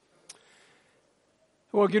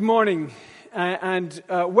Well, good morning and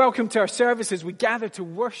welcome to our service as we gather to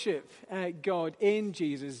worship God in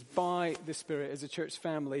Jesus by the Spirit as a church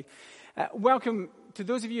family. Welcome to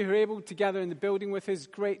those of you who are able to gather in the building with us.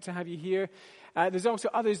 Great to have you here. There's also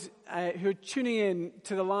others who are tuning in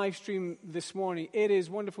to the live stream this morning. It is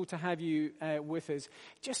wonderful to have you with us.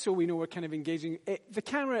 Just so we know we're kind of engaging. The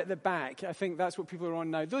camera at the back, I think that's what people are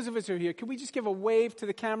on now. Those of us who are here, can we just give a wave to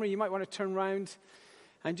the camera? You might want to turn around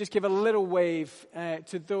and just give a little wave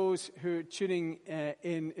to those who are tuning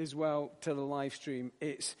in as well to the live stream.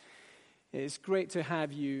 It's great to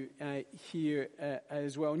have you here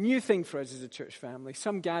as well. New thing for us as a church family.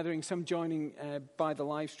 Some gathering, some joining by the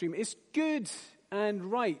live stream. It's good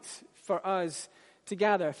and right for us to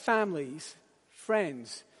gather, families,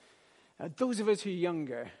 friends. Those of us who are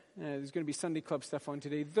younger, there's going to be Sunday Club stuff on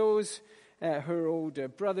today. Those who are older,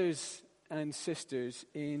 brothers and sisters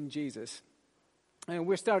in Jesus.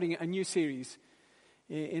 We're starting a new series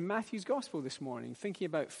in Matthew's Gospel this morning, thinking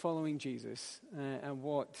about following Jesus and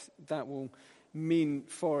what that will mean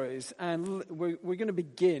for us. And we're going to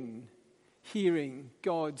begin hearing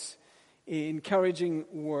God's encouraging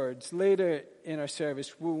words. Later in our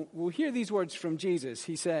service, we'll hear these words from Jesus.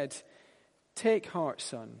 He said, "Take heart,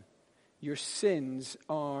 son, your sins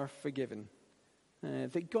are forgiven."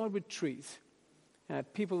 That God would treat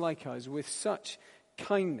people like us with such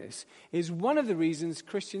kindness is one of the reasons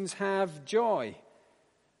Christians have joy.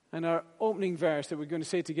 And our opening verse that we're going to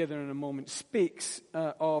say together in a moment speaks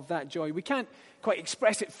of that joy. We can't quite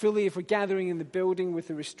express it fully if we're gathering in the building with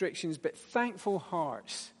the restrictions, but thankful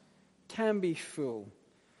hearts can be full.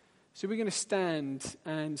 So we're going to stand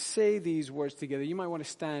and say these words together. You might want to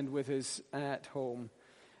stand with us at home,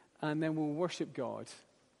 and then we'll worship God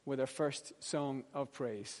with our first song of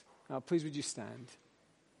praise. Please would you stand?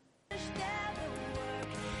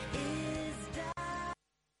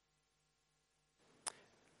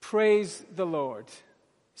 Praise the Lord.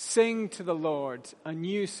 Sing to the Lord a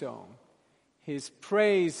new song. His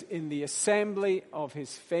praise in the assembly of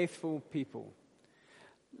his faithful people.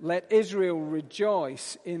 Let Israel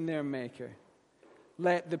rejoice in their Maker.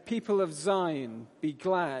 Let the people of Zion be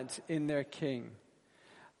glad in their King.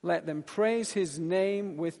 Let them praise his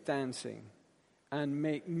name with dancing and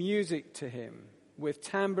make music to him with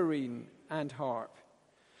tambourine and harp.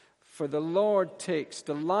 For the Lord takes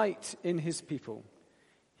delight in his people.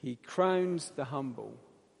 He crowns the humble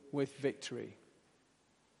with victory.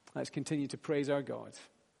 Let's continue to praise our God.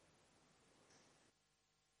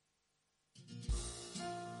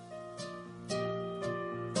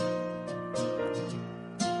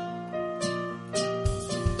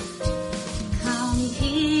 Come,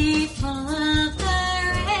 people of the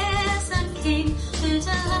risen King, who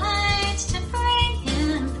delights to bring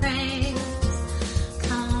him praise.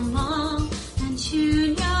 Come on and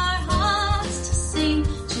tune your hearts to sing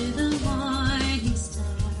to the morning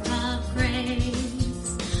star of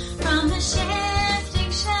grace. From the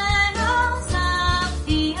shifting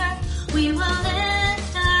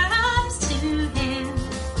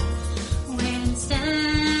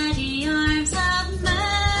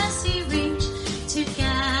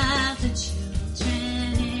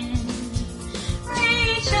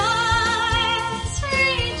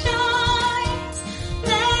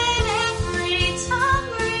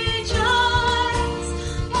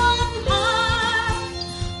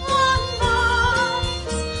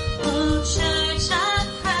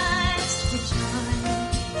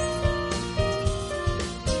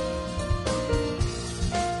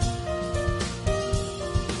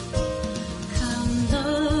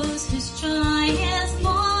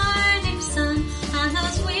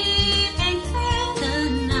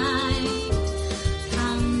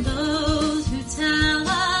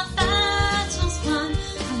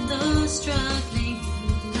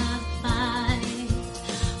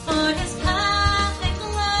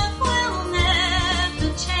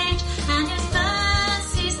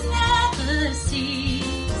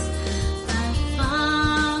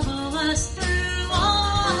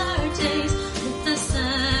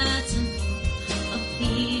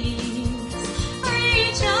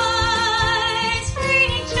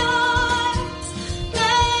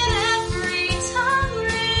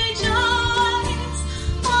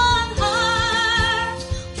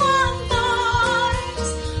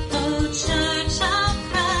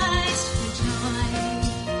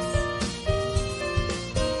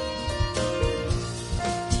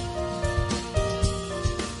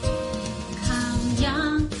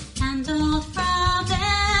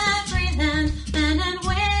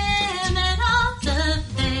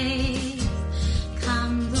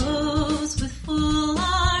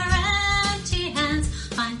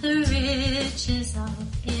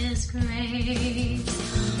His grace.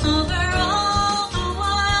 Over all the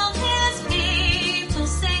world His people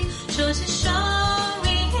sing, shore to shore we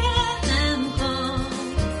hear them call.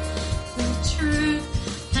 The truth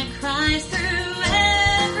that cries through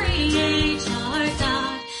every age, our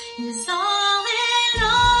God is all in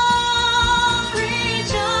all.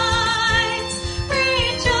 Rejoice,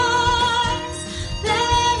 rejoice,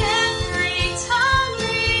 let every tongue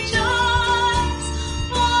rejoice.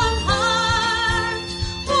 One heart,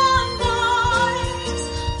 one voice,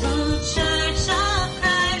 O Church of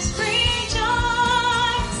Christ,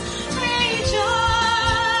 rejoice, rejoice,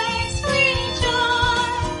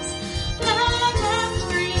 rejoice. Let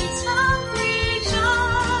every tongue rejoice.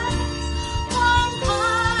 One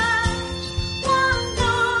heart, one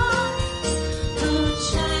voice, O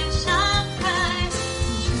Church of Christ,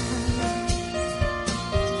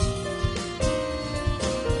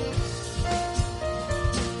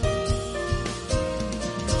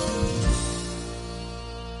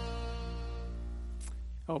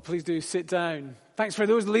 Oh, please do sit down. Thanks for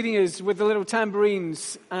those leading us with the little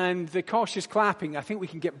tambourines and the cautious clapping. I think we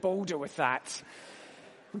can get bolder with that.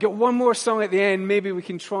 We've got one more song at the end. Maybe we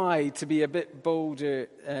can try to be a bit bolder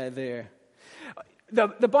there.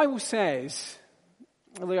 The Bible says,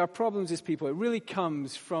 although our problems as people, it really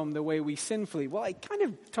comes from the way we sinfully. Well, it kind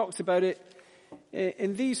of talks about it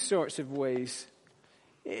in these sorts of ways.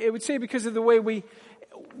 It would say because of the way we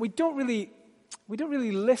don't really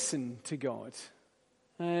listen to God.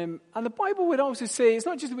 And the Bible would also say it's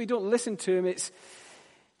not just that we don't listen to Him; it's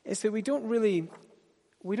that we don't really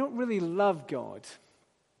love God.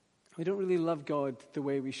 We don't really love God the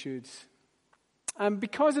way we should. And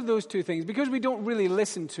because of those two things, because we don't really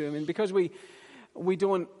listen to Him, and because we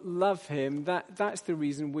don't love Him, that's the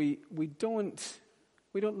reason we don't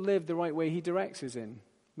live the right way He directs us in.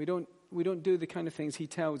 We don't do the kind of things He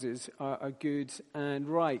tells us are good and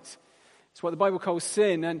right. It's what the Bible calls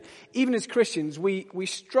sin. And even as Christians, we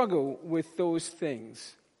struggle with those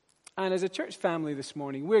things. And as a church family this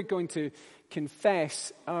morning, we're going to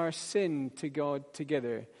confess our sin to God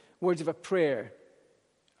together. Words of a prayer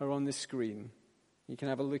are on the screen. You can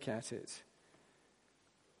have a look at it.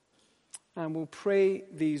 And we'll pray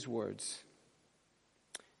these words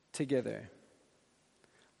together.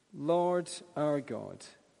 Lord our God,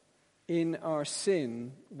 in our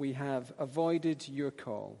sin we have avoided your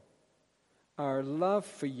call. Our love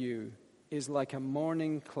for you is like a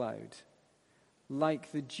morning cloud,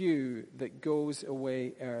 like the dew that goes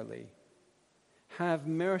away early. Have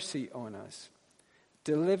mercy on us.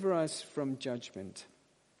 Deliver us from judgment.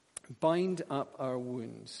 Bind up our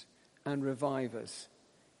wounds and revive us.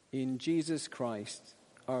 In Jesus Christ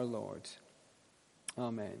our Lord.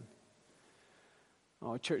 Amen.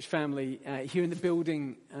 Our church family here in the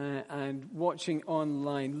building and watching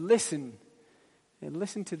online, listen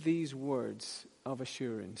to these words of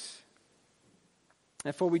assurance.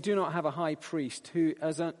 For we do not have a high priest who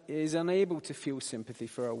is unable to feel sympathy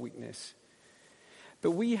for our weakness,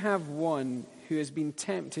 but we have one who has been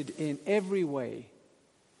tempted in every way,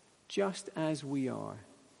 just as we are,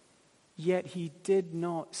 yet he did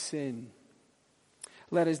not sin.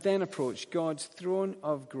 Let us then approach God's throne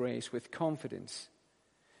of grace with confidence,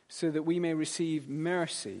 so that we may receive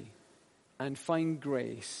mercy and find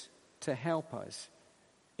grace to help us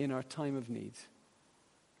in our time of need.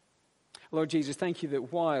 Lord Jesus, thank you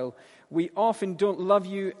that while we often don't love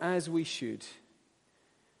you as we should,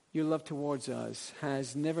 your love towards us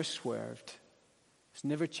has never swerved, has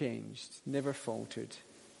never changed, never faltered.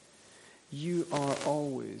 You are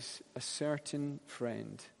always a certain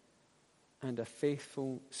friend and a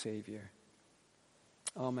faithful Savior.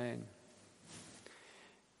 Amen.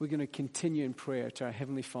 We're going to continue in prayer to our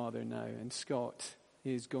Heavenly Father now, and Scott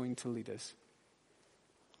is going to lead us.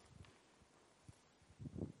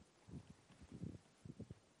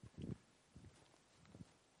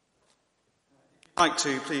 I'd like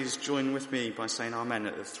to please join with me by saying amen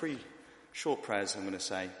at the three short prayers I'm going to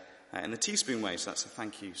say in the teaspoon way. So that's a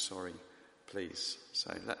thank you, sorry, please.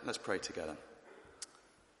 So let's pray together.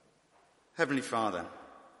 Heavenly Father,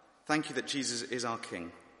 thank you that Jesus is our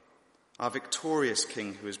King, our victorious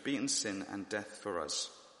King who has beaten sin and death for us.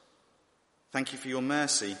 Thank you for your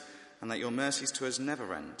mercy, and that your mercies to us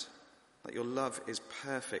never end, that your love is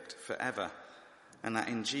perfect forever, and that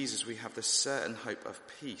in Jesus we have the certain hope of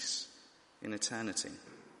peace in eternity.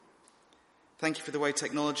 Thank you for the way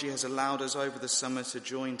technology has allowed us over the summer to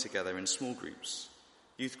join together in small groups,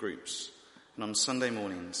 youth groups, and on Sunday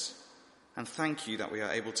mornings. And thank you that we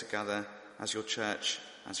are able to gather as your church,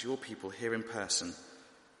 as your people here in person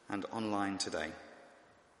and online today.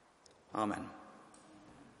 Amen.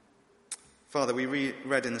 Father, we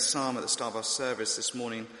read in the psalm at the start of our service this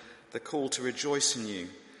morning the call to rejoice in you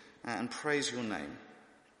and praise your name.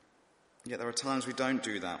 Yet there are times we don't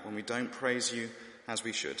do that, when we don't praise you as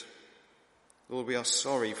we should. Lord, we are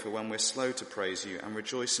sorry for when we're slow to praise you and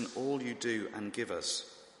rejoice in all you do and give us.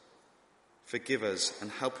 Forgive us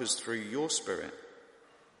and help us through your Spirit,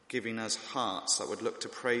 giving us hearts that would look to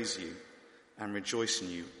praise you and rejoice in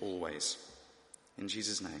you always. In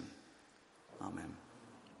Jesus' name, amen.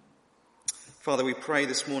 Father, we pray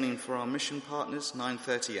this morning for our mission partners,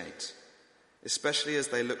 938, especially as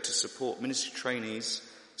they look to support ministry trainees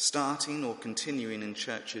starting or continuing in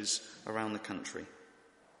churches around the country.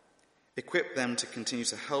 Equip them to continue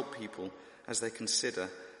to help people as they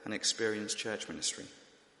consider and experience church ministry.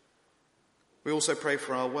 We also pray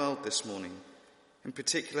for our world this morning, in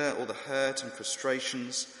particular all the hurt and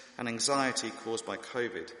frustrations and anxiety caused by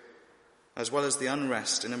COVID, as well as the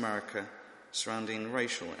unrest in America surrounding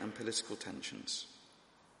racial and political tensions.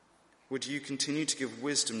 Would you continue to give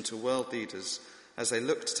wisdom to world leaders as they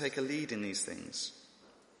look to take a lead in these things?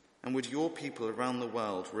 And would your people around the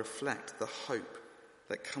world reflect the hope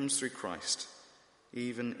that comes through Christ,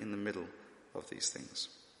 even in the middle of these things?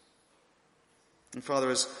 And Father,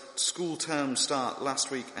 as school terms start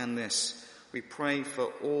last week and this, we pray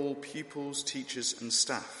for all pupils, teachers and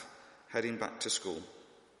staff heading back to school,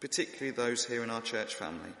 particularly those here in our church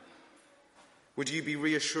family. Would you be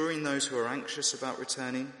reassuring those who are anxious about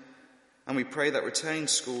returning? And we pray that returning to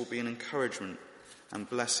school be an encouragement and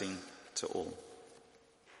blessing to all.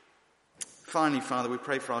 Finally, Father, we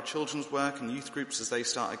pray for our children's work and youth groups as they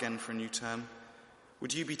start again for a new term.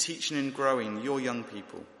 Would you be teaching and growing your young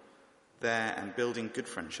people there and building good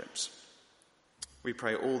friendships? We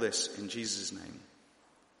pray all this in Jesus' name.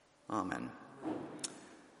 Amen.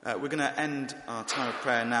 We're going to end our time of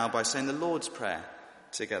prayer now by saying the Lord's Prayer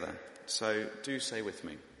together. So do say with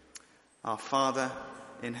me. Our Father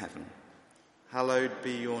in heaven, hallowed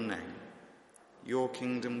be your name. Your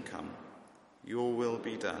kingdom come. Your will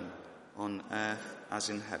be done on earth as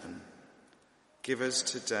in heaven. Give us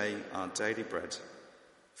today our daily bread.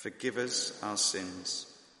 Forgive us our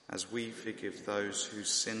sins as we forgive those who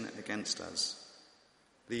sin against us.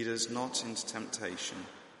 Lead us not into temptation,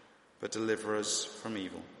 but deliver us from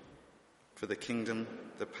evil. For the kingdom,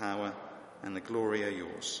 the power, and the glory are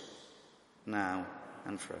yours, now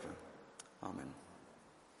and forever. Amen.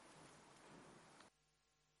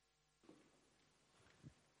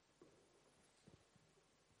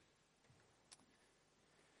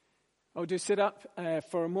 I'll just sit up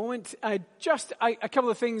for a moment. A couple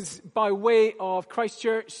of things by way of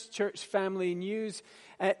Christchurch Church Family News.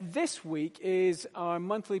 This week is our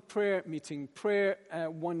monthly prayer meeting, Prayer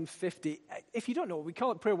 150. If you don't know, we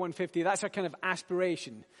call it Prayer 150. That's our kind of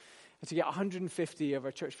aspiration, to get 150 of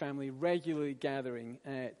our church family regularly gathering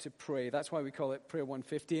to pray. That's why we call it Prayer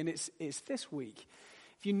 150, and it's this week.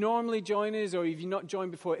 If you normally join us, or if you've not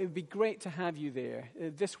joined before, it would be great to have you there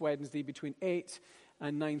this Wednesday between 8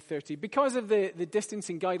 and 9:30. Because of the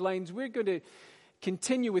distancing guidelines, we're going to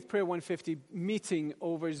continue with Prayer 150 meeting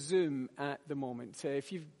over Zoom at the moment.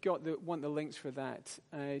 If you've want the links for that,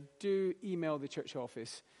 do email the church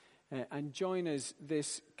office and join us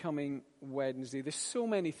this coming Wednesday. There's so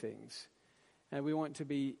many things we want to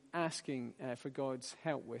be asking for God's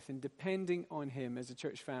help with and depending on Him as a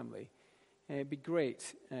church family. It'd be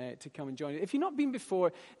great to come and join. If you've not been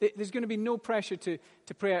before, there's going to be no pressure to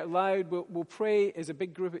pray out loud. We'll pray as a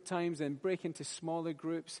big group at times and break into smaller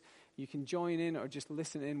groups. You can join in or just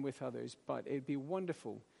listen in with others. But it'd be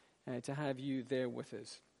wonderful to have you there with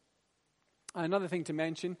us. Another thing to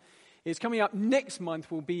mention is coming up next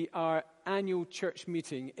month will be our annual church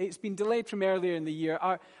meeting. It's been delayed from earlier in the year.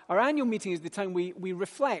 Our annual meeting is the time we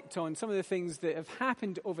reflect on some of the things that have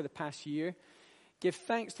happened over the past year. Give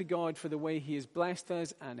thanks to God for the way He has blessed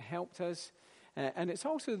us and helped us. And it's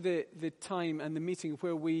also the time and the meeting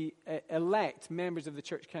where we elect members of the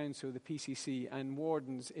Church Council, the PCC, and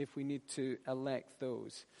wardens if we need to elect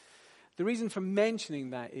those. The reason for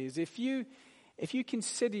mentioning that is if you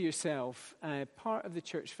consider yourself part of the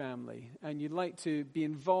church family and you'd like to be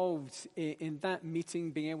involved in that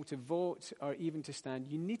meeting, being able to vote or even to stand,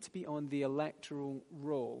 you need to be on the electoral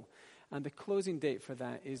roll. And the closing date for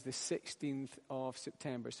that is the 16th of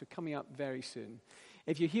September, so coming up very soon.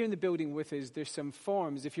 If you're here in the building with us, there's some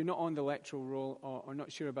forms. If you're not on the electoral roll or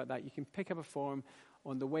not sure about that, you can pick up a form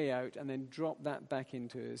on the way out and then drop that back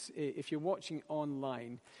into us. If you're watching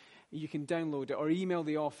online, you can download it or email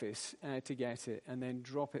the office to get it and then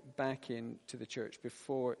drop it back into the church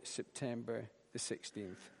before September the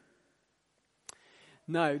 16th.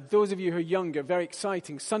 Now, those of you who are younger, very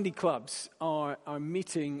exciting, Sunday clubs are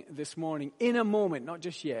meeting this morning in a moment, not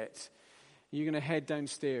just yet. You're going to head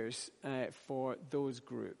downstairs for those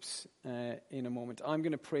groups in a moment. I'm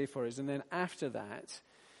going to pray for us, and then after that,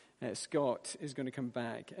 Scott is going to come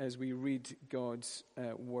back as we read God's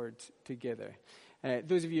word together.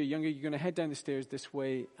 Those of you who are younger, you're going to head down the stairs this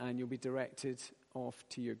way, and you'll be directed off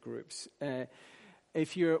to your groups.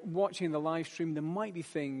 If you're watching the live stream, there might be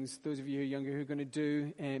things, those of you who are younger, who are going to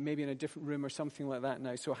do, maybe in a different room or something like that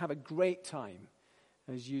now. So have a great time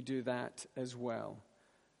as you do that as well.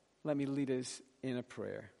 Let me lead us in a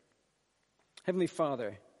prayer. Heavenly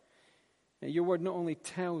Father, your word not only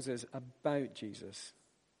tells us about Jesus,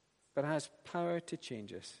 but has power to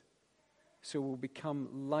change us, so we'll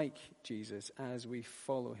become like Jesus as we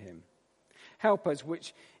follow him. Help us,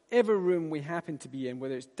 whichever room we happen to be in,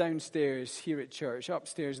 whether it's downstairs here at church,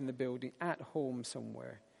 upstairs in the building, at home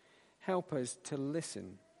somewhere. Help us to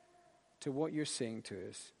listen to what you're saying to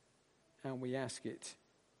us, and we ask it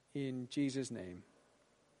in Jesus' name.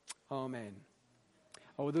 Amen.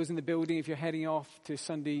 Oh, those in the building, if you're heading off to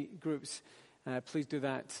Sunday groups, please do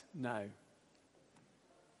that now.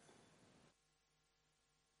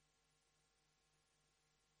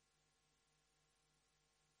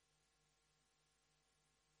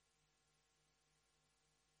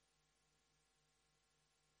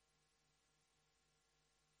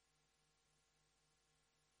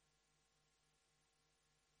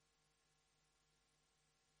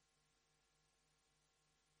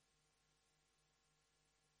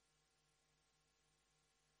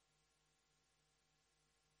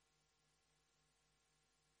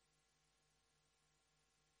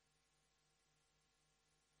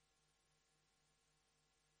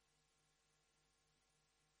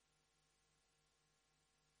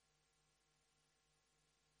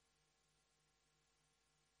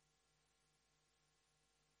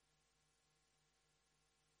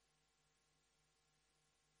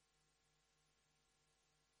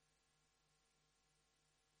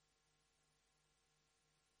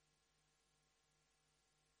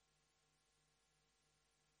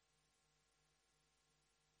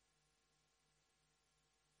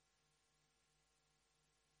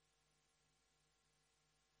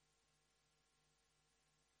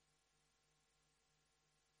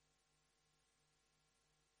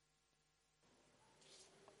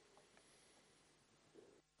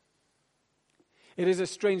 It is a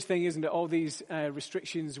strange thing, isn't it? All these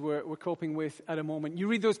restrictions we're coping with at a moment. You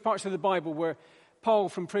read those parts of the Bible where Paul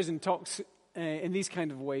from prison talks in these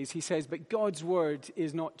kind of ways. He says, but God's word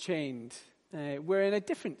is not chained. We're in a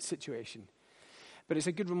different situation. But it's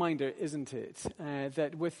a good reminder, isn't it,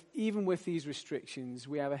 that even with these restrictions,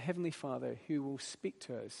 we have a Heavenly Father who will speak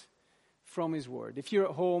to us from his word. If you're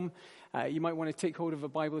at home, you might want to take hold of a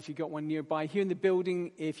Bible if you've got one nearby. Here in the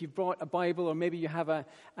building, if you've brought a Bible or maybe you have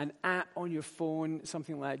an app on your phone,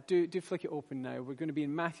 something like that, do flick it open now. We're going to be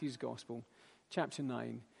in Matthew's Gospel, chapter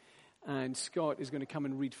 9. And Scott is going to come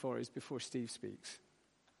and read for us before Steve speaks.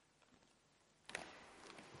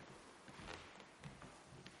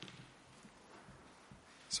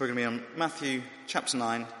 So we're going to be on Matthew chapter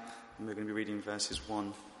 9, and we're going to be reading verses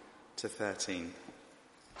 1 to 13.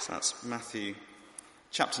 So that's Matthew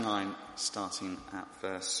chapter 9, starting at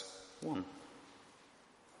verse 1.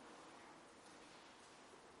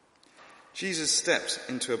 Jesus stepped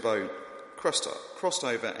into a boat, crossed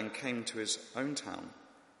over, and came to his own town.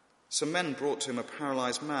 Some men brought to him a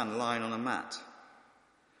paralyzed man lying on a mat.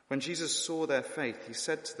 When Jesus saw their faith, he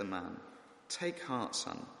said to the man, "Take heart,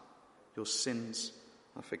 son, your sins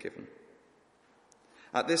are forgiven."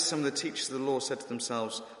 At this, some of the teachers of the law said to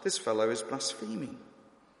themselves, "This fellow is blaspheming."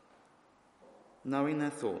 Knowing their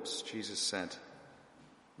thoughts, Jesus said,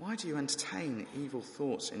 "Why do you entertain evil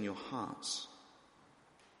thoughts in your hearts?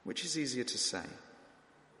 Which is easier to say,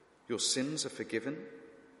 'Your sins are forgiven,'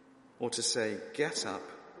 or to say, 'Get up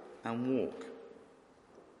and walk'?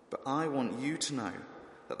 But I want you to know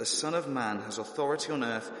that the Son of Man has authority on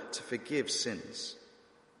earth to forgive sins."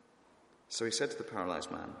 So he said to the paralyzed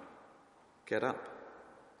man, "Get up,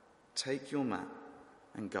 take your mat,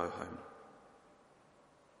 and go home."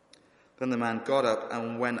 Then the man got up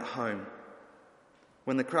and went home.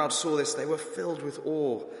 When the crowd saw this, they were filled with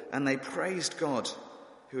awe, and they praised God,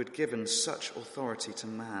 who had given such authority to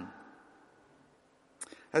man.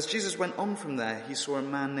 As Jesus went on from there, he saw a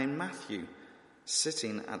man named Matthew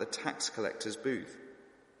sitting at the tax collector's booth.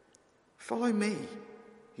 "Follow me,"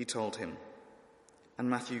 he told him.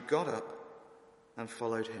 And Matthew got up and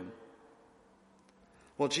followed him.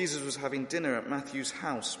 While Jesus was having dinner at Matthew's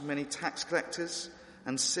house, many tax collectors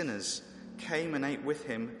and sinners came and ate with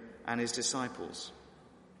him and his disciples.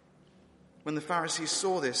 When the Pharisees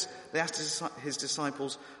saw this, they asked his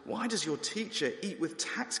disciples, "Why does your teacher eat with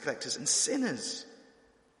tax collectors and sinners?"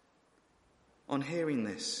 On hearing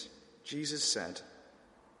this, Jesus said,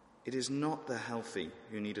 "It is not the healthy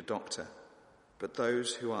who need a doctor, but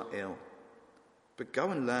those who are ill. But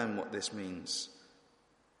go and learn what this means.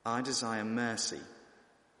 I desire mercy,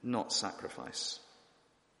 not sacrifice.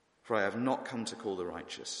 For I have not come to call the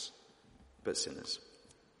righteous, but sinners."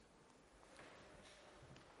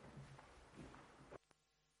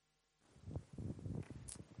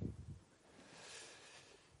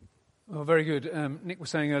 Oh, very good. Nick was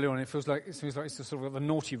saying earlier on, it seems like it's sort of got the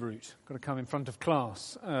naughty route. Got to come in front of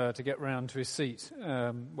class to get round to his seat.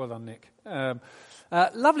 Well done, Nick.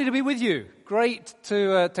 Lovely to be with you. Great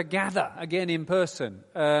to gather again in person,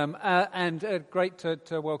 and great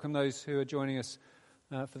to welcome those who are joining us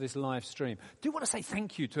for this live stream. Do want to say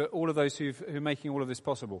thank you to all of those who are making all of this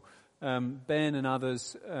possible. Ben and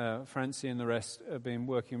others, Francie and the rest have been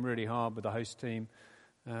working really hard with the host team.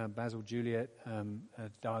 Basil, Juliet,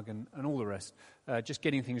 Doug, and all the rest, just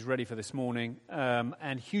getting things ready for this morning,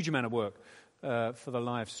 and huge amount of work for the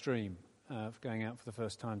live stream going out for the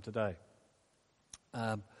first time today.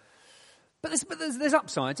 But there's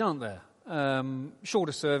upsides, aren't there?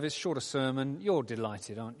 Shorter service, shorter sermon. You're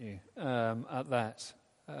delighted, aren't you, at that?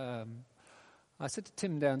 I said to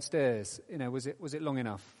Tim downstairs, was it long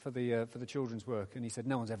enough for the children's work? And he said,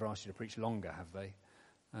 "No one's ever asked you to preach longer, have they?"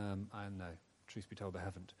 I know. Truth be told, they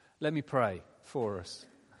haven't. Let me pray for us.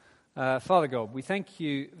 Father God, we thank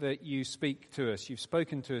you that you speak to us. You've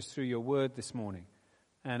spoken to us through your word this morning.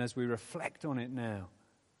 And as we reflect on it now,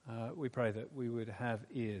 we pray that we would have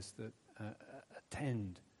ears that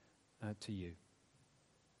attend to you.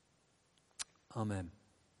 Amen.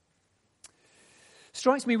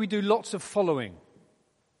 Strikes me we do lots of following.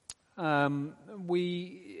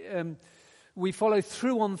 We follow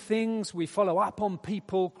through on things, we follow up on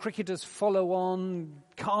people, cricketers follow on,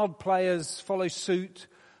 card players follow suit.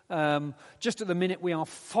 Just at the minute we are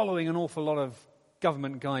following an awful lot of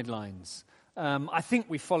government guidelines. I think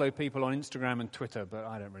we follow people on Instagram and Twitter, but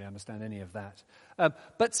I don't really understand any of that.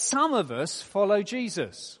 But some of us follow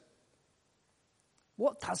Jesus.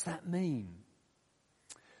 What does that mean?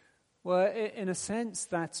 Well, in a sense,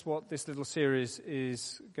 that's what this little series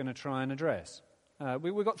is going to try and address.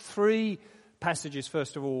 We've got three passages,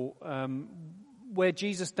 first of all, where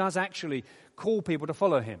Jesus does actually call people to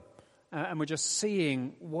follow him. And we're just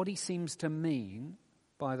seeing what he seems to mean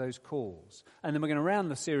by those calls. And then we're going to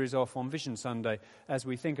round the series off on Vision Sunday as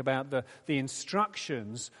we think about the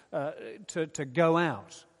instructions to go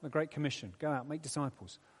out, the Great Commission, go out, make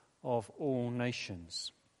disciples of all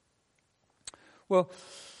nations. Well,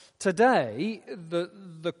 today,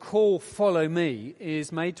 the call, follow me,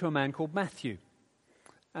 is made to a man called Matthew.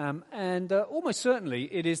 And almost certainly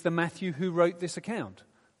it is the Matthew who wrote this account,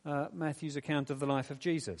 Matthew's account of the life of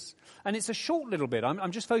Jesus. And it's a short little bit.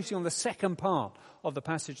 I'm just focusing on the second part of the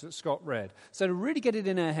passage that Scott read. So to really get it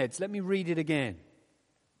in our heads, let me read it again.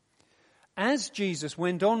 As Jesus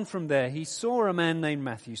went on from there, he saw a man named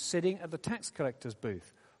Matthew sitting at the tax collector's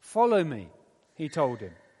booth. "Follow me," he told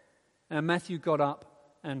him. And Matthew got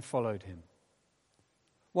up and followed him.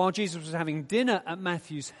 While Jesus was having dinner at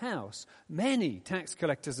Matthew's house, many tax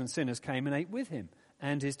collectors and sinners came and ate with him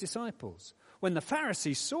and his disciples. When the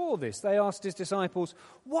Pharisees saw this, they asked his disciples,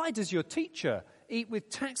 "Why does your teacher eat with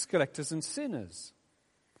tax collectors and sinners?"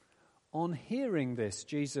 On hearing this,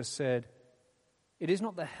 Jesus said, "It is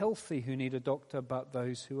not the healthy who need a doctor, but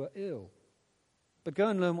those who are ill. But go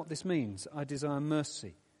and learn what this means. I desire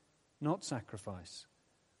mercy, not sacrifice.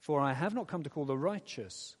 For I have not come to call the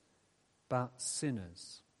righteous, but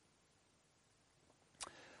sinners."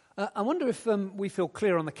 I wonder if we feel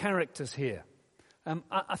clear on the characters here.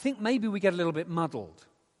 I think maybe we get a little bit muddled.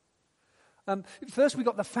 First we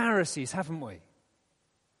got the Pharisees, haven't we?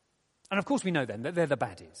 And of course we know then that they're the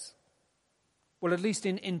baddies. Well, at least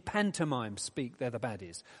in pantomime speak, they're the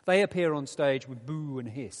baddies. They appear on stage with boo and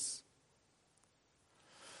hiss.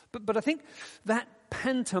 But I think that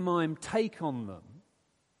pantomime take on them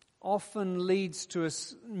often leads to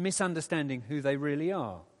us misunderstanding who they really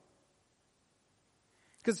are.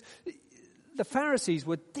 Because the Pharisees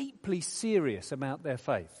were deeply serious about their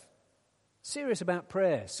faith, serious about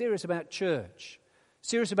prayer, serious about church,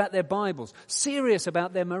 serious about their Bibles, serious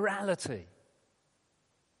about their morality.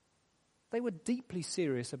 They were deeply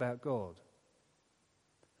serious about God.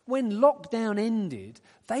 When lockdown ended,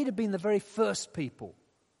 they'd have been the very first people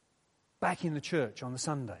back in the church on the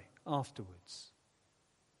Sunday afterwards.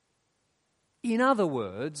 In other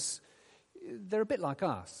words, they're a bit like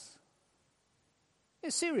us.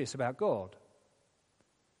 They're serious about God.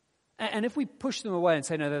 And if we push them away and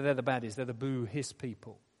say, no, they're the baddies, they're the boo, hiss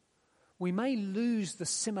people, we may lose the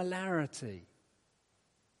similarity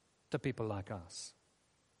to people like us.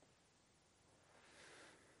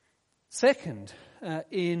 Second,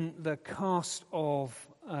 in the cast of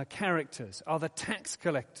characters are the tax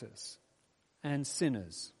collectors and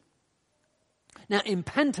sinners. Now, in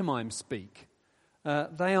pantomime speak,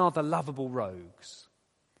 they are the lovable rogues.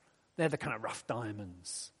 They're the kind of rough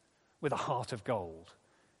diamonds with a heart of gold,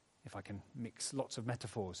 if I can mix lots of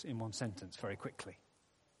metaphors in one sentence very quickly.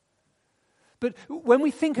 But when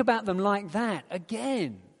we think about them like that,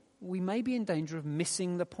 again, we may be in danger of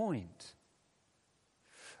missing the point.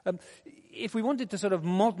 If we wanted to sort of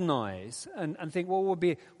modernize and think what would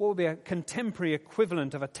be a contemporary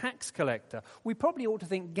equivalent of a tax collector, we probably ought to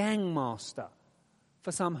think gangmaster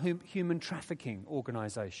for some human trafficking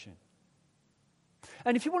organization.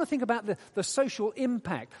 And if you want to think about the social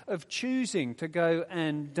impact of choosing to go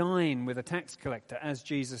and dine with a tax collector, as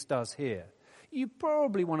Jesus does here, you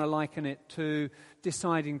probably want to liken it to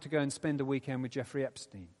deciding to go and spend a weekend with Jeffrey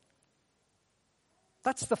Epstein.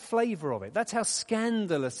 That's the flavor of it. That's how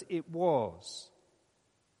scandalous it was.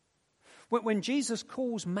 When Jesus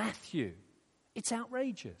calls Matthew, it's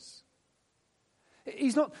outrageous.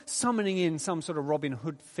 He's not summoning in some sort of Robin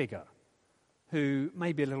Hood figure who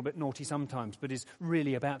may be a little bit naughty sometimes, but is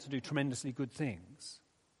really about to do tremendously good things.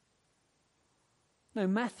 No,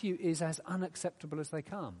 Matthew is as unacceptable as they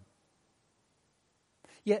come.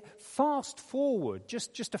 Yet fast forward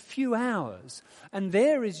just a few hours, and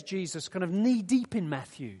there is Jesus kind of knee-deep in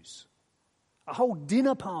Matthews. A whole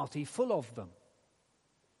dinner party full of them.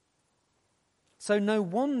 So no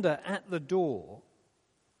wonder at the door,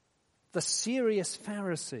 the serious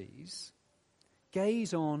Pharisees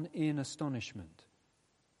gaze on in astonishment.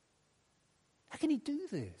 How can he do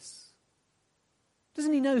this?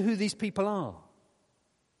 Doesn't he know who these people are?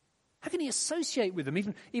 How can he associate with them,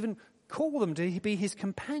 even call them to be his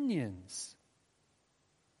companions?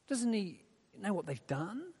 Doesn't he know what they've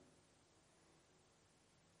done?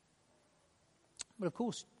 But of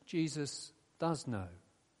course, Jesus does know.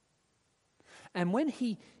 And when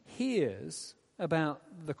he hears about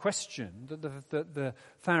the question that the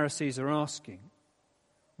Pharisees are asking,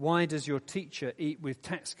 why does your teacher eat with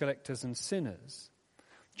tax collectors and sinners?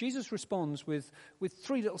 Jesus responds with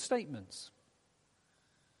three little statements.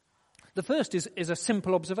 The first is a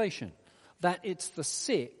simple observation, that it's the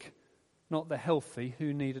sick, not the healthy,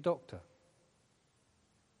 who need a doctor.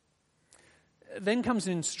 Then comes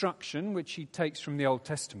an instruction, which he takes from the Old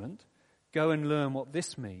Testament. Go and learn what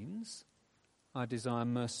this means. I desire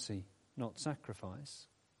mercy, not sacrifice.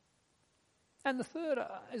 And the third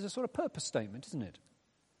is a sort of purpose statement, isn't it?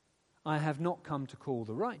 I have not come to call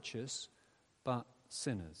the righteous, but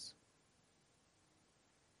sinners.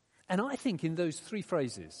 And I think in those three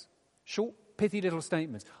phrases, short, pithy little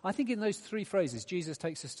statements, I think in those three phrases, Jesus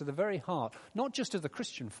takes us to the very heart, not just of the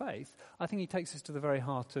Christian faith, I think he takes us to the very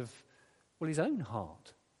heart of, well, his own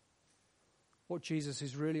heart. What Jesus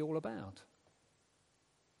is really all about.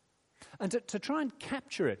 And to try and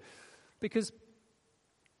capture it, because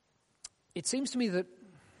it seems to me that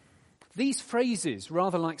these phrases,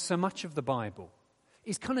 rather like so much of the Bible,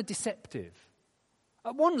 is kind of deceptive.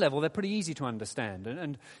 At one level, they're pretty easy to understand,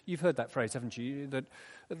 and you've heard that phrase, haven't you? That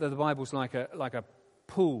the Bible's like a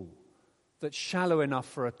pool that's shallow enough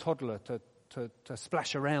for a toddler to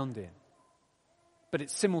splash around in, but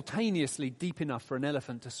it's simultaneously deep enough for an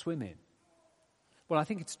elephant to swim in. Well, I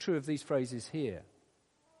think it's true of these phrases here.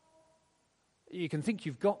 You can think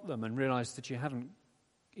you've got them and realize that you haven't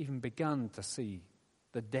even begun to see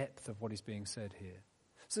the depth of what is being said here.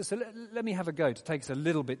 So let me have a go to take us a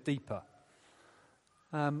little bit deeper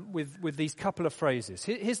with these couple of phrases.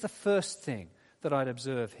 Here's the first thing that I'd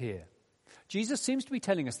observe here. Jesus seems to be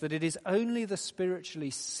telling us that it is only the spiritually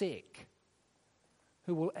sick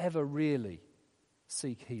who will ever really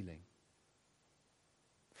seek healing.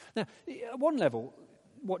 Now, at one level,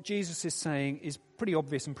 what Jesus is saying is pretty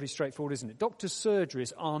obvious and pretty straightforward, isn't it? Doctors'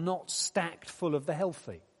 surgeries are not stacked full of the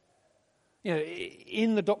healthy. You know,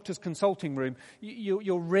 in the doctor's consulting room,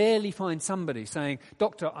 you'll rarely find somebody saying,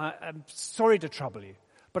 Doctor, I'm sorry to trouble you,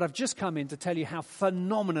 but I've just come in to tell you how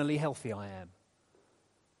phenomenally healthy I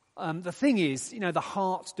am. The thing is, the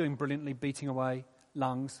heart's doing brilliantly, beating away,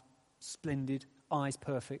 lungs, splendid, eyes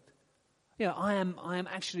perfect. I am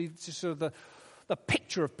actually just sort of the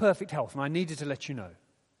picture of perfect health, and I needed to let you know.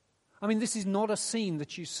 I mean, this is not a scene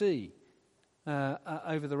that you see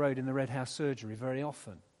over the road in the Red House surgery very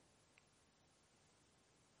often.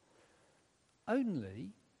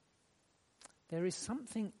 Only there is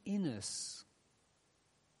something in us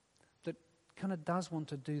that kind of does want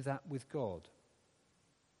to do that with God.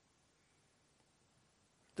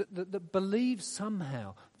 That believes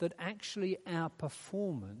somehow that actually our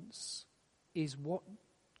performance is what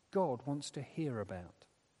God wants to hear about.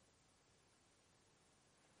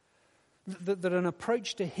 that an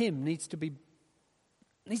approach to him needs to be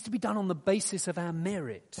done on the basis of our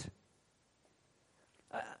merit.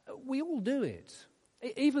 We all do it,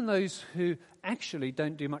 even those who actually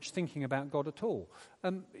don't do much thinking about God at all.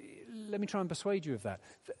 Let me try and persuade you of that.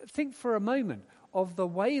 Think for a moment of the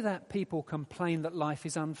way that people complain that life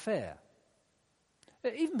is unfair.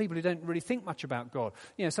 Even people who don't really think much about God,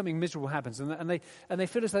 something miserable happens and they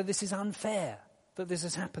feel as though this is unfair, that this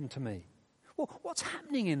has happened to me. Well, what's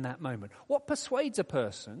happening in that moment? What persuades a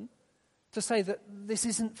person to say that this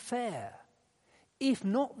isn't fair, if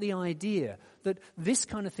not the idea that this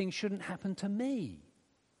kind of thing shouldn't happen to me?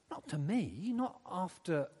 Not to me, not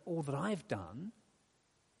after all that I've done.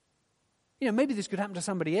 Maybe this could happen to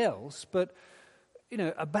somebody else, but,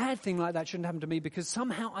 a bad thing like that shouldn't happen to me because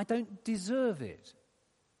somehow I don't deserve it.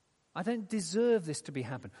 I don't deserve this to be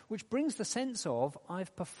happen, which brings the sense of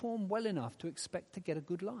I've performed well enough to expect to get a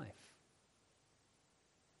good life.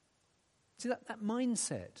 See, that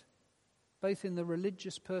mindset, both in the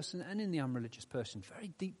religious person and in the unreligious person,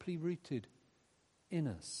 very deeply rooted in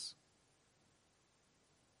us.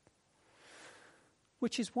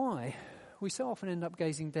 Which is why we so often end up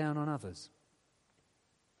gazing down on others.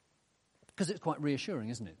 Because it's quite reassuring,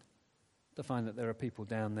 isn't it? To find that there are people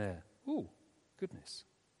down there. Ooh, goodness.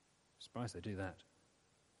 Surprised they do that.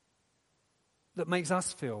 That makes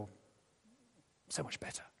us feel so much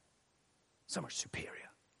better, so much superior.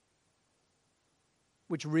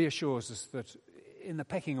 Which reassures us that in the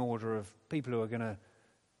pecking order of people who are going to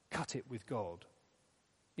cut it with God,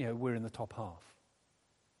 we're in the top half.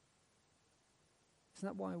 Isn't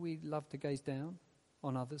that why we love to gaze down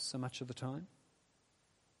on others so much of the time?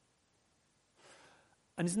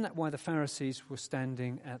 And isn't that why the Pharisees were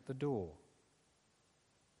standing at the door?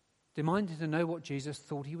 Demanding to know what Jesus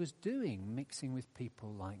thought he was doing, mixing with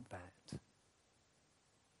people like that.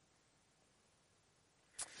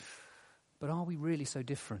 But are we really so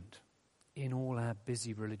different in all our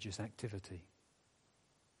busy religious activity?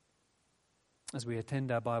 As we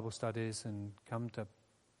attend our Bible studies and come to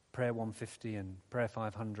Prayer 150 and Prayer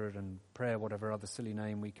 500 and Prayer whatever other silly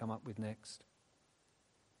name we come up with next.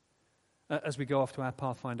 As we go off to our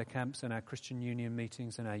Pathfinder camps and our Christian Union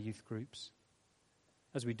meetings and our youth groups.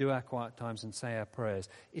 As we do our quiet times and say our prayers,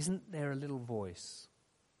 isn't there a little voice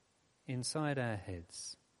inside our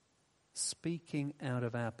heads speaking out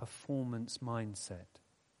of our performance mindset,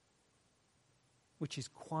 which is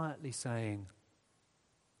quietly saying,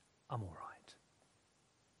 I'm all right.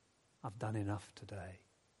 I've done enough today.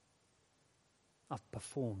 I've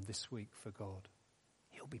performed this week for God.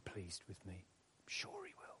 He'll be pleased with me. I'm sure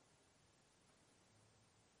he will.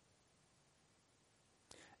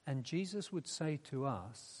 And Jesus would say to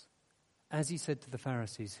us, as he said to the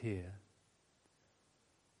Pharisees here,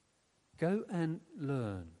 go and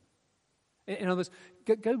learn. In other words,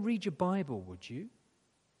 go read your Bible, would you?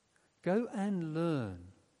 Go and learn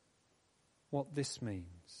what this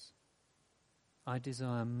means. I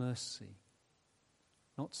desire mercy,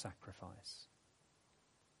 not sacrifice.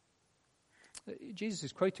 Jesus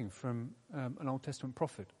is quoting from an Old Testament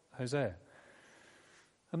prophet, Hosea,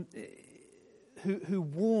 who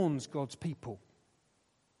warns God's people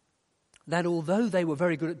that although they were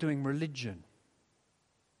very good at doing religion,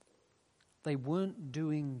 they weren't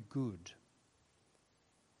doing good.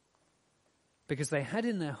 Because they had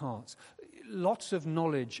in their hearts lots of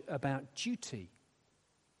knowledge about duty,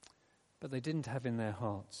 but they didn't have in their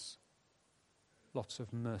hearts lots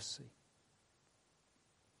of mercy.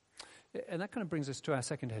 And that kind of brings us to our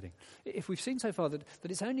second heading. If we've seen so far that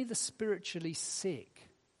it's only the spiritually sick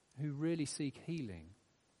who really seek healing,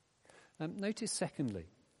 notice secondly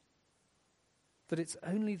that it's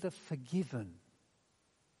only the forgiven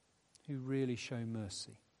who really show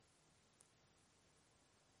mercy.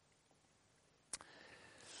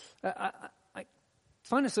 I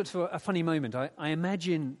find it sort of a funny moment. I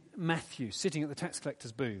imagine Matthew sitting at the tax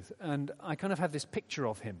collector's booth, and I kind of have this picture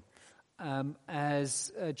of him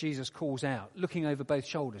as Jesus calls out, looking over both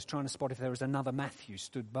shoulders, trying to spot if there was another Matthew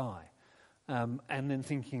stood by, and then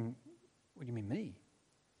thinking, what do you mean, me?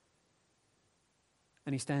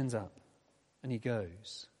 And he stands up, and he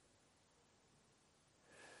goes.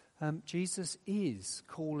 Jesus is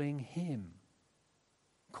calling him,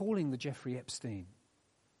 calling the Jeffrey Epstein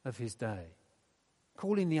of his day,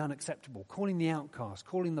 calling the unacceptable, calling the outcast,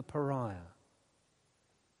 calling the pariah.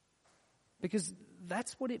 Because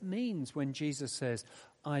that's what it means when Jesus says,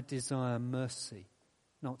 I desire mercy,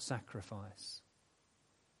 not sacrifice.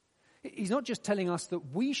 He's not just telling us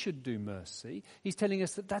that we should do mercy, he's telling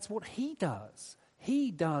us that that's what he does. He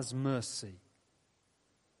does mercy.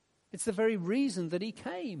 It's the very reason that he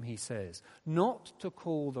came, he says, not to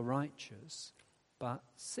call the righteous, but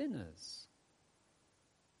sinners.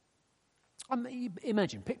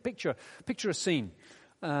 Imagine, picture a scene,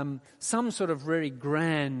 some sort of very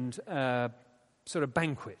grand sort of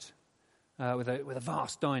banquet with a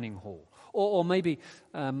vast dining hall, or maybe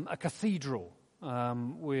a cathedral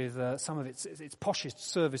with some of its poshest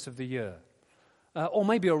service of the year, or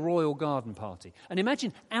maybe a royal garden party. And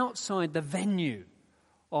imagine outside the venue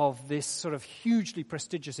of this sort of hugely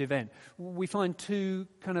prestigious event, we find two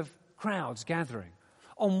kind of crowds gathering.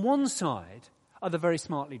 On one side are the very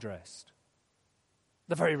smartly dressed,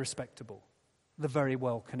 the very respectable, the very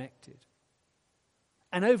well connected.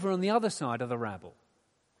 And over on the other side are the rabble,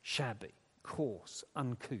 shabby, coarse,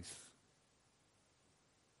 uncouth.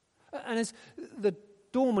 And as the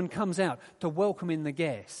doorman comes out to welcome in the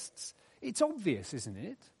guests, it's obvious, isn't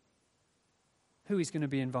it, who he's going to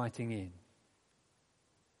be inviting in.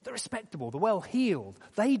 The respectable, the well-heeled,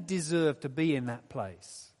 they deserve to be in that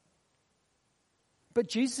place. But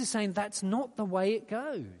Jesus is saying that's not the way it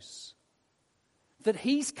goes. That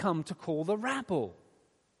he's come to call the rabble.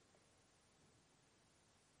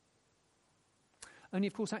 Only,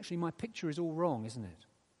 of course, actually, my picture is all wrong, isn't it?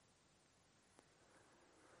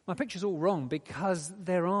 My picture's all wrong because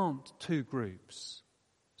there aren't two groups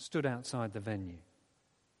stood outside the venue.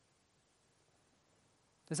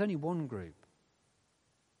 There's only one group.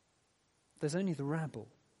 There's only the rabble.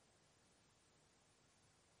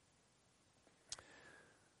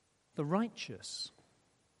 The righteous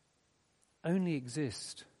only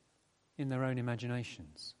exist in their own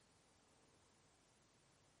imaginations.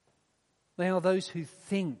 They are those who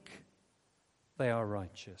think they are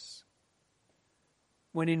righteous,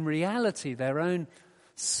 when in reality their own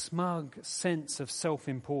smug sense of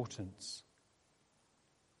self-importance,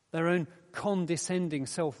 their own condescending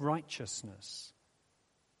self-righteousness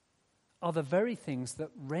are the very things that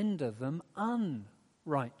render them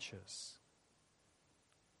unrighteous.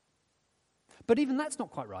 But even that's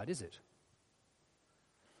not quite right, is it?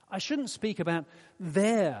 I shouldn't speak about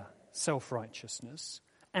their self-righteousness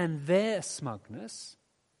and their smugness.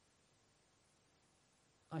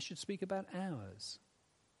 I should speak about ours.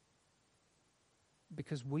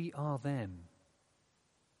 Because we are them.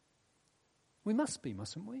 We must be,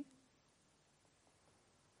 mustn't we?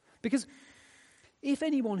 Because if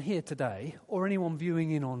anyone here today, or anyone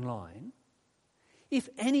viewing in online, if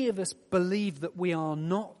any of us believe that we are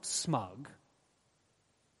not smug,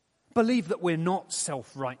 believe that we're not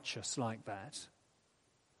self-righteous like that,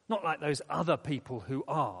 not like those other people who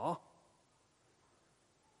are,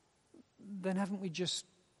 then haven't we just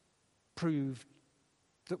proved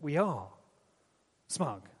that we are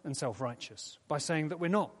smug and self-righteous by saying that we're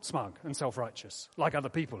not smug and self-righteous like other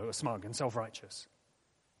people who are smug and self-righteous?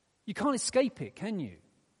 You can't escape it, can you?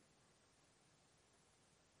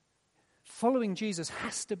 Following Jesus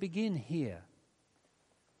has to begin here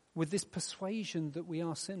with this persuasion that we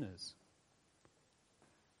are sinners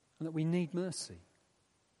and that we need mercy.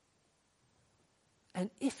 And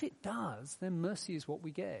if it does, then mercy is what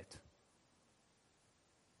we get.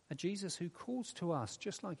 A Jesus who calls to us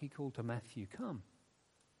just like he called to Matthew, come,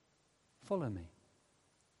 follow me.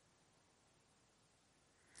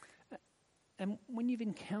 And when you've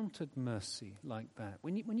encountered mercy like that,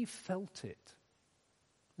 when you felt it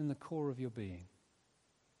in the core of your being,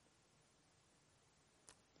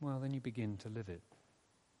 well, then you begin to live it.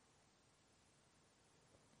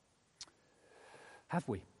 Have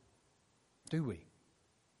we? Do we?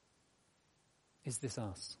 Is this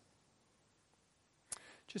us?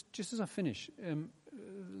 Just as I finish,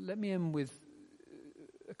 let me end with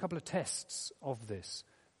a couple of tests of this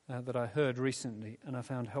that I heard recently and I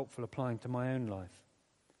found helpful applying to my own life.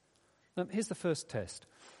 Here's the first test.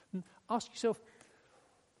 Ask yourself,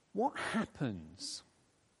 what happens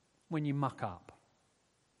when you muck up?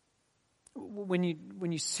 When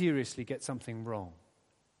you seriously get something wrong?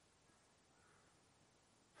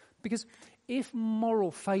 Because if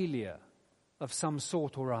moral failure of some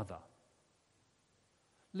sort or other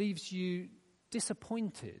leaves you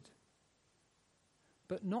disappointed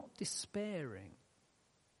but not despairing,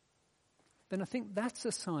 then I think that's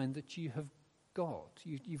a sign that you have got,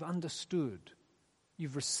 you've understood,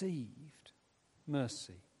 you've received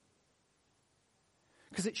mercy.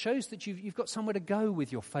 Because it shows that you've got somewhere to go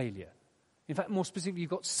with your failure. In fact, more specifically, you've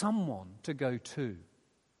got someone to go to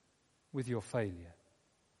with your failure.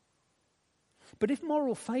 But if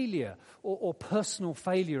moral failure or personal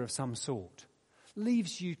failure of some sort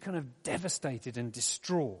leaves you kind of devastated and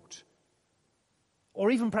distraught,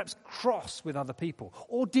 or even perhaps cross with other people,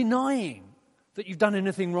 or denying that you've done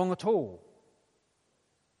anything wrong at all,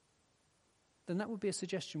 then that would be a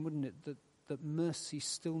suggestion, wouldn't it, that mercy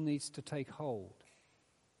still needs to take hold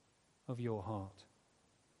of your heart.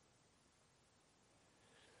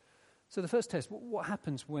 So the first test, what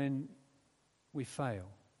happens when we fail?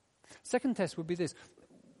 Second test would be this.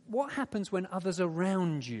 What happens when others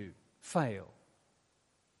around you fail,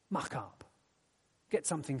 muck up, get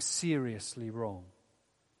something seriously wrong?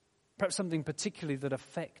 Perhaps something particularly that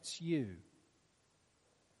affects you.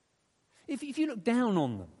 If you look down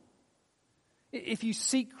on them, if you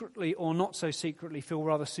secretly or not so secretly feel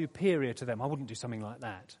rather superior to them, I wouldn't do something like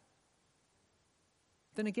that,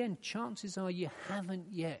 then again, chances are you haven't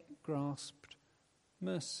yet grasped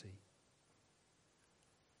mercy.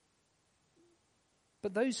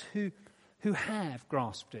 But those who have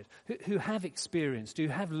grasped it, who have experienced, who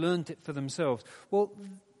have learnt it for themselves, well,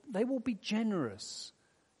 they will be generous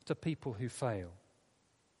to people who fail.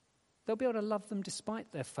 They'll be able to love them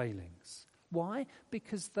despite their failings. Why?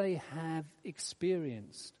 Because they have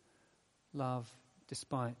experienced love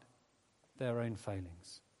despite their own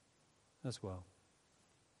failings as well.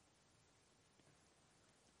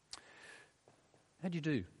 How do you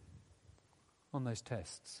do on those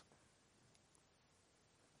tests?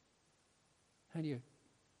 How do you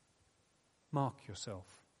mark yourself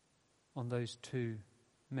on those two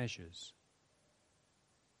measures?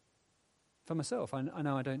 For myself, I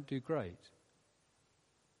know I don't do great.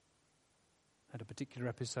 I had a particular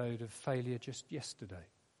episode of failure just yesterday.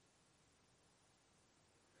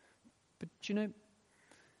 But you know,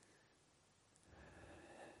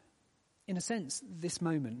 in a sense, this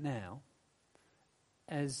moment now,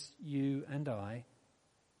 as you and I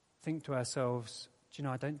think to ourselves, do you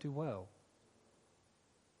know, I don't do well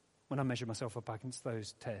when I measure myself up against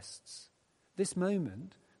those tests. This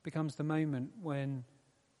moment becomes the moment when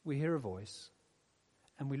we hear a voice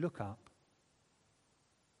and we look up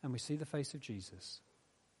and we see the face of Jesus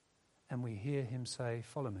and we hear him say,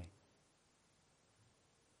 follow me.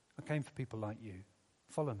 I came for people like you.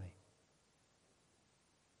 Follow me.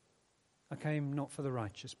 I came not for the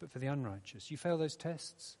righteous, but for the unrighteous. You fail those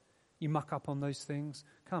tests, you muck up on those things,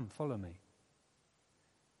 come, follow me.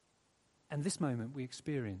 And this moment we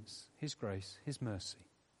experience his grace, his mercy.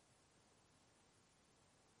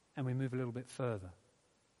 And we move a little bit further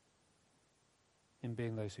in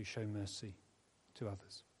being those who show mercy to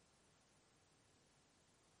others.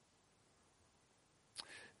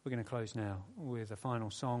 We're going to close now with a final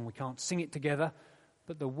song. We can't sing it together,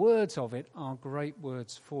 but the words of it are great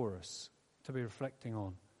words for us to be reflecting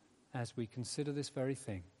on as we consider this very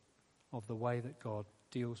thing of the way that God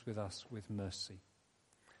deals with us with mercy.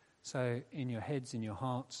 So in your heads, in your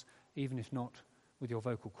hearts, even if not with your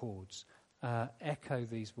vocal cords, echo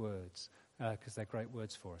these words because they're great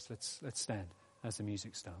words for us. Let's stand as the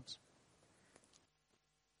music starts.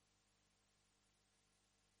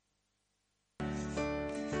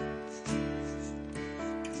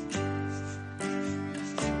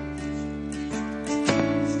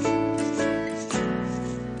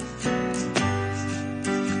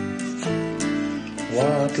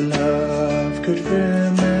 What love could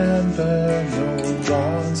remember no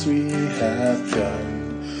wrongs we have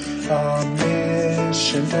done,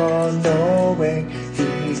 omniscient all-knowing,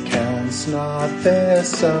 he counts not their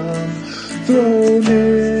sum, thrown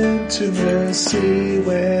into the sea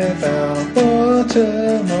without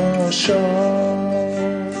bottom or shore.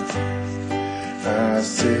 Our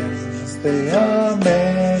sins, they are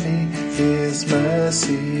many, his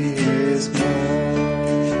mercy is more.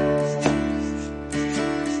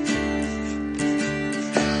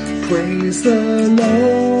 Praise the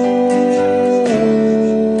Lord,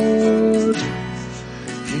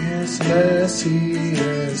 his mercy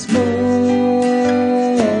is more.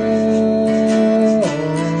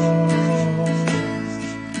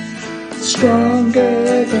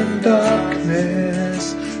 Stronger than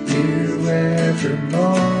darkness, new every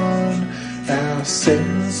morn. Our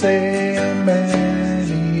sins, they are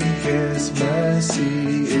many, his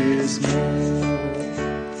mercy is more.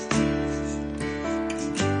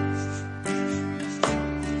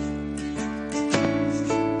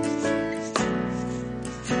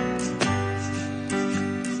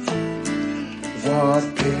 What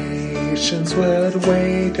patience would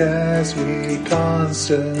wait as we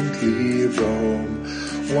constantly roam?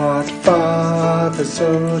 What Father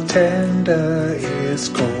so tender is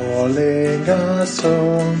calling us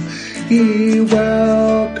home? He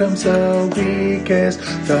welcomes the weakest,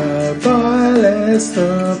 the vilest,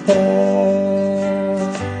 the poor.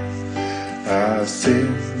 Our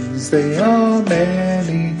sins, they are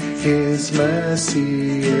many, his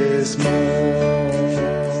mercy is more.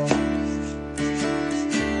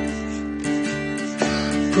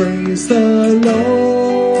 Praise the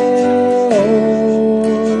Lord,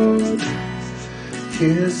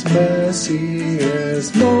 his mercy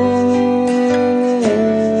is more.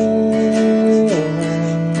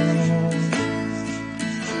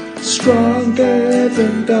 Stronger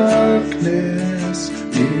than darkness,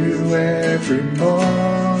 new every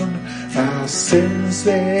morn. Our sins,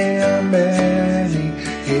 they are many,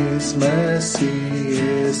 His mercy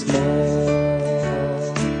is more.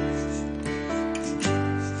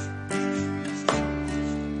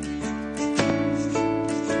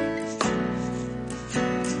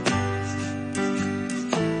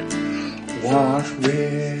 What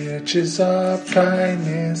riches of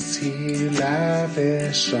kindness He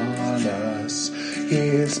lavished on us.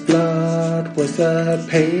 His blood was the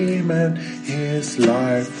payment, His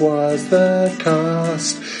life was the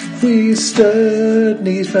cost. We stood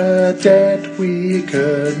 'neath a debt we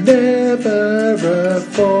could never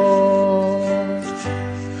afford.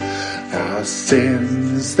 Our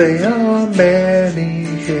sins, they are many,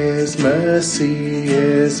 His mercy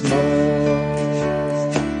is more.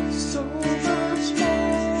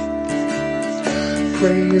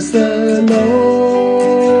 Praise the Lord,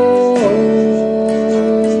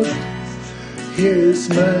 His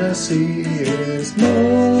mercy is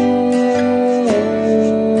more.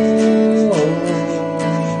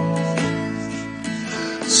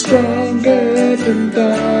 Stronger than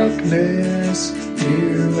darkness,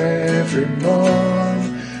 new every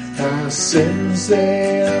morn. Our sins,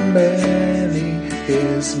 they are many,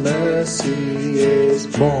 His mercy is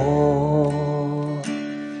more.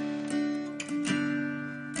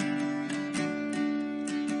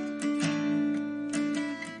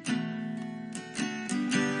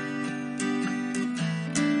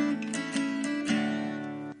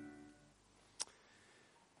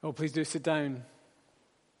 Oh, please do sit down.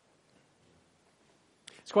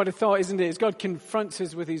 It's quite a thought, isn't it? As God confronts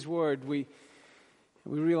us with His word, we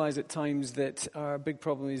realize at times that our big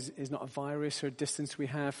problem is not a virus or distance we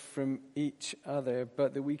have from each other,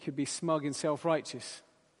 but that we could be smug and self-righteous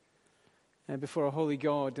before a holy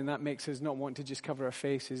God, and that makes us not want to just cover our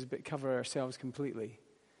faces, but cover ourselves completely.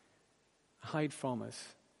 Hide from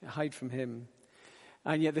us, hide from Him.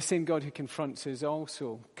 And yet the same God who confronts us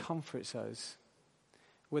also comforts us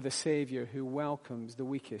with a Savior who welcomes the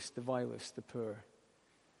weakest, the vilest, the poor.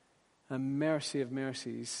 And mercy of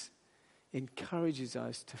mercies encourages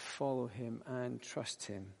us to follow Him and trust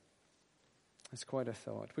Him. That's quite a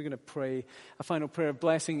thought. We're going to pray a final prayer of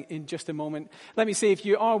blessing in just a moment. Let me say, if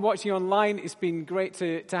you are watching online, it's been great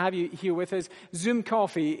to have you here with us. Zoom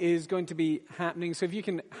Coffee is going to be happening, so if you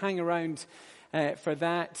can hang around for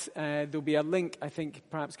that. There'll be a link, I think,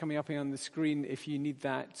 perhaps coming up on the screen if you need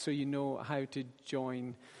that, so you know how to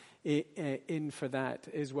join in for that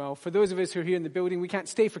as well. For those of us who are here in the building, we can't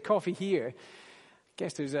stay for coffee here. I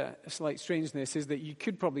guess there's a slight strangeness, is that you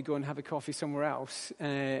could probably go and have a coffee somewhere else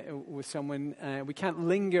with someone. We can't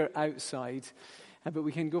linger outside, but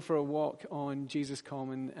we can go for a walk on Jesus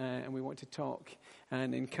Common, and we want to talk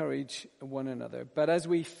and encourage one another. But as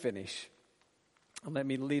we finish, let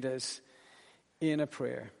me lead us in a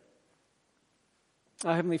prayer.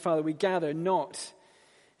 Our Heavenly Father, we gather not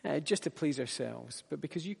just to please ourselves, but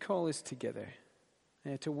because you call us together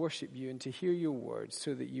to worship you and to hear your words,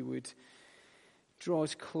 so that you would draw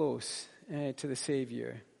us close to the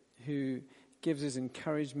Savior who gives us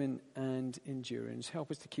encouragement and endurance. Help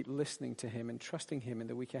us to keep listening to Him and trusting Him in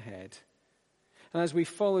the week ahead. And as we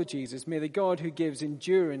follow Jesus, may the God who gives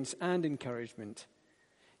endurance and encouragement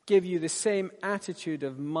give you the same attitude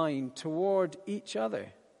of mind toward each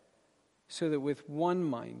other, so that with one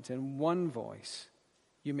mind and one voice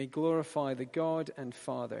you may glorify the God and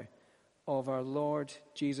Father of our Lord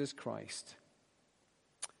Jesus Christ.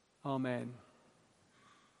 Amen.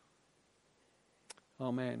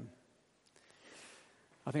 Amen.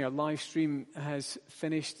 I think our live stream has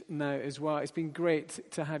finished now as well. It's been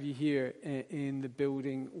great to have you here in the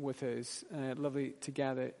building with us. Lovely to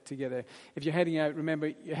gather together. If you're heading out,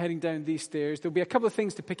 remember, you're heading down these stairs. There'll be a couple of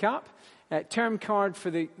things to pick up. Term card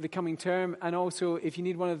for the coming term, and also if you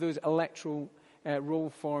need one of those electoral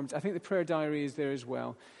roll forms, I think the prayer diary is there as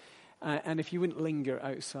well. And if you wouldn't linger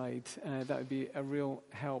outside, that would be a real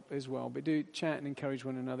help as well. But do chat and encourage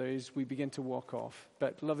one another as we begin to walk off.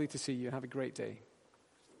 But lovely to see you. Have a great day.